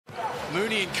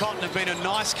Mooney and Cotton have been a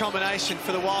nice combination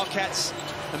for the Wildcats.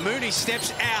 And Mooney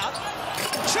steps out.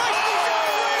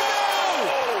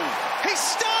 He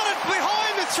started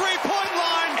behind the three-point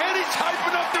line. And he's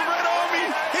hyping up the Red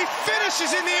Army. He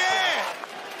finishes in the air.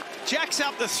 Jacks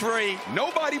up the three.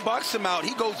 Nobody boxed him out.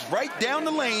 He goes right down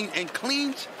the lane and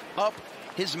cleans up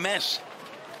his mess.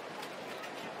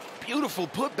 Beautiful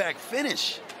putback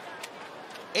finish.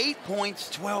 8 points,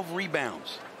 12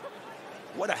 rebounds.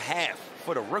 What a half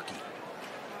for the rookie.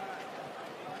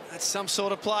 That's some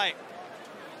sort of play.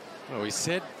 Well, he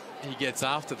said he gets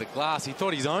after the glass. He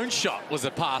thought his own shot was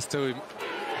a pass to him.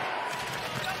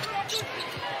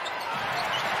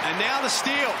 And now the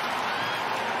steal.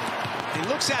 He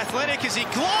looks athletic as he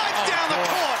glides down the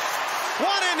court.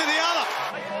 One end to the other.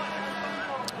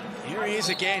 Here he is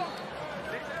again.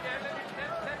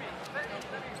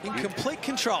 In complete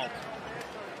control.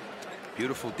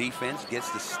 Beautiful defense, gets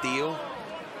the steal.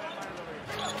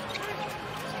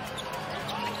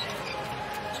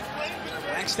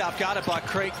 Langstaff guarded by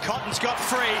Creek. Cotton's got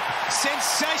free.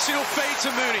 Sensational feed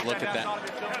to Mooney. Look at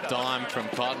that dime from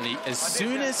Cotton. As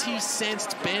soon as he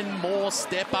sensed Ben Moore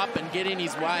step up and get in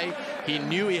his way, he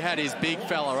knew he had his big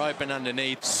fella open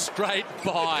underneath. Straight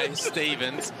by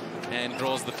Stevens and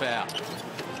draws the foul.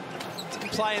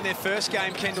 Didn't play in their first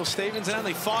game, Kendall Stevens, and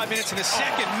only 5 minutes in the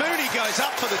second. Mooney goes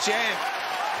up for the jam.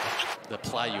 The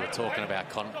play you were talking about,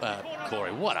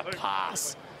 Corey, what a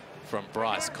pass from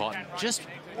Bryce Cotton. Just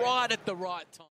right at the right time.